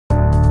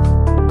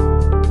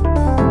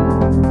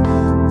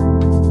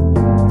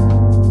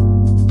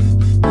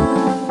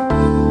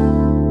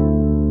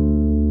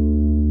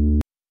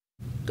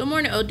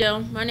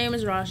Odell. My name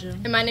is Raja.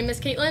 And my name is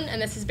Caitlin,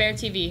 and this is Bear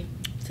TV.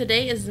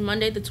 Today is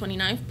Monday the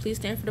 29th. Please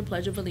stand for the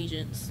Pledge of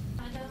Allegiance.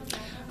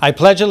 I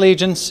pledge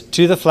allegiance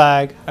to the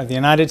flag of the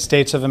United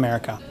States of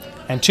America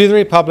and to the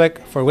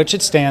republic for which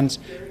it stands,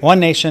 one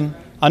nation,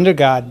 under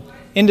God,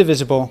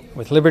 indivisible,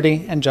 with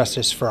liberty and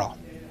justice for all.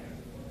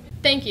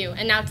 Thank you,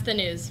 and now to the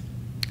news.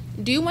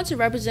 Do you want to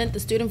represent the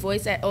student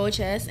voice at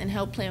OHS and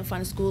help plan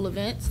fun school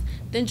events?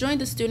 Then join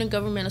the Student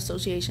Government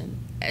Association.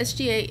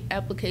 SGA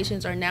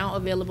applications are now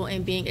available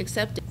and being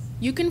accepted.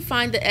 You can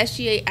find the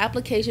SGA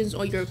applications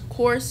on your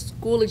course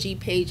Schoology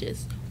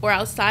pages or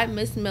outside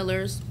Miss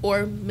Miller's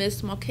or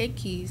Miss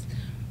Mulcahy's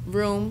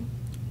room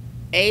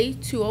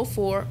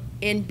A204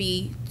 and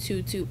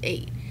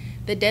B228.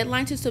 The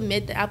deadline to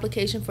submit the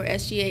application for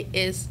SGA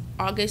is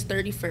August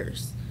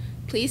 31st.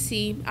 Please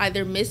see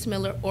either Miss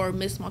Miller or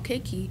Miss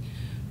Mulcahy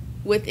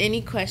with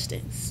any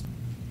questions.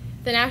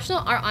 The National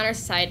Art Honor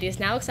Society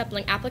is now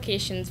accepting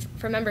applications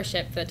for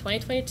membership for the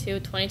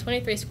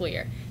 2022-2023 school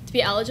year. To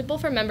be eligible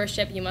for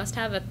membership, you must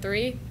have a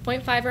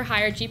 3.5 or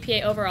higher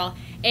GPA overall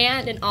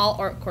and in all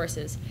art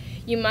courses.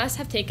 You must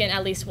have taken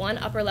at least one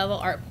upper-level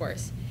art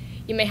course.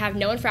 You may have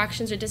no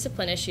infractions or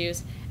discipline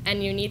issues,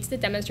 and you need to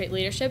demonstrate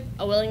leadership,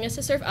 a willingness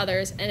to serve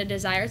others, and a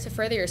desire to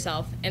further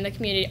yourself and the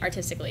community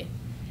artistically.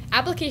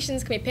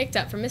 Applications can be picked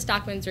up from Ms.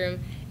 Stockman's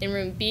room in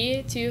room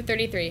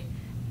B233.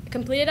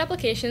 Completed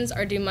applications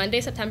are due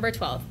Monday, September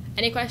 12th.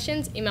 Any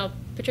questions, email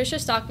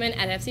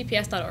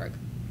patriciastockman@fcps.org.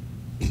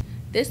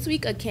 This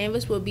week, a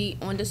canvas will be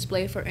on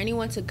display for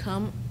anyone to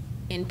come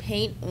and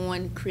paint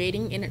on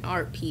creating an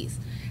art piece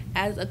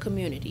as a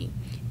community.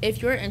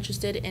 If you're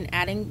interested in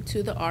adding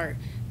to the art,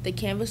 the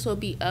canvas will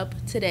be up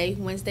today,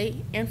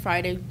 Wednesday, and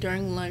Friday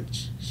during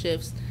lunch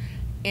shifts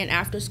and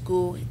after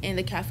school in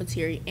the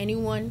cafeteria.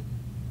 Anyone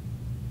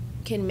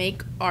can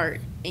make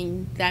art,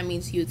 and that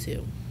means you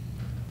too.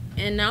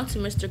 And now to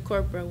Mr.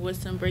 Corpora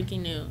with some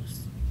breaking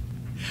news.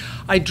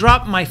 I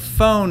dropped my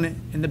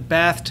phone in the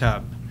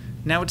bathtub.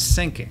 Now it's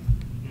sinking.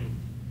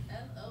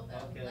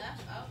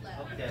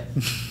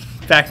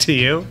 Back to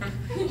you.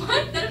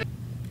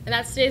 And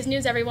that's today's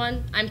news,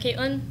 everyone. I'm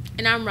Caitlin.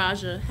 And I'm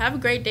Raja. Have a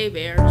great day,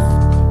 Bears.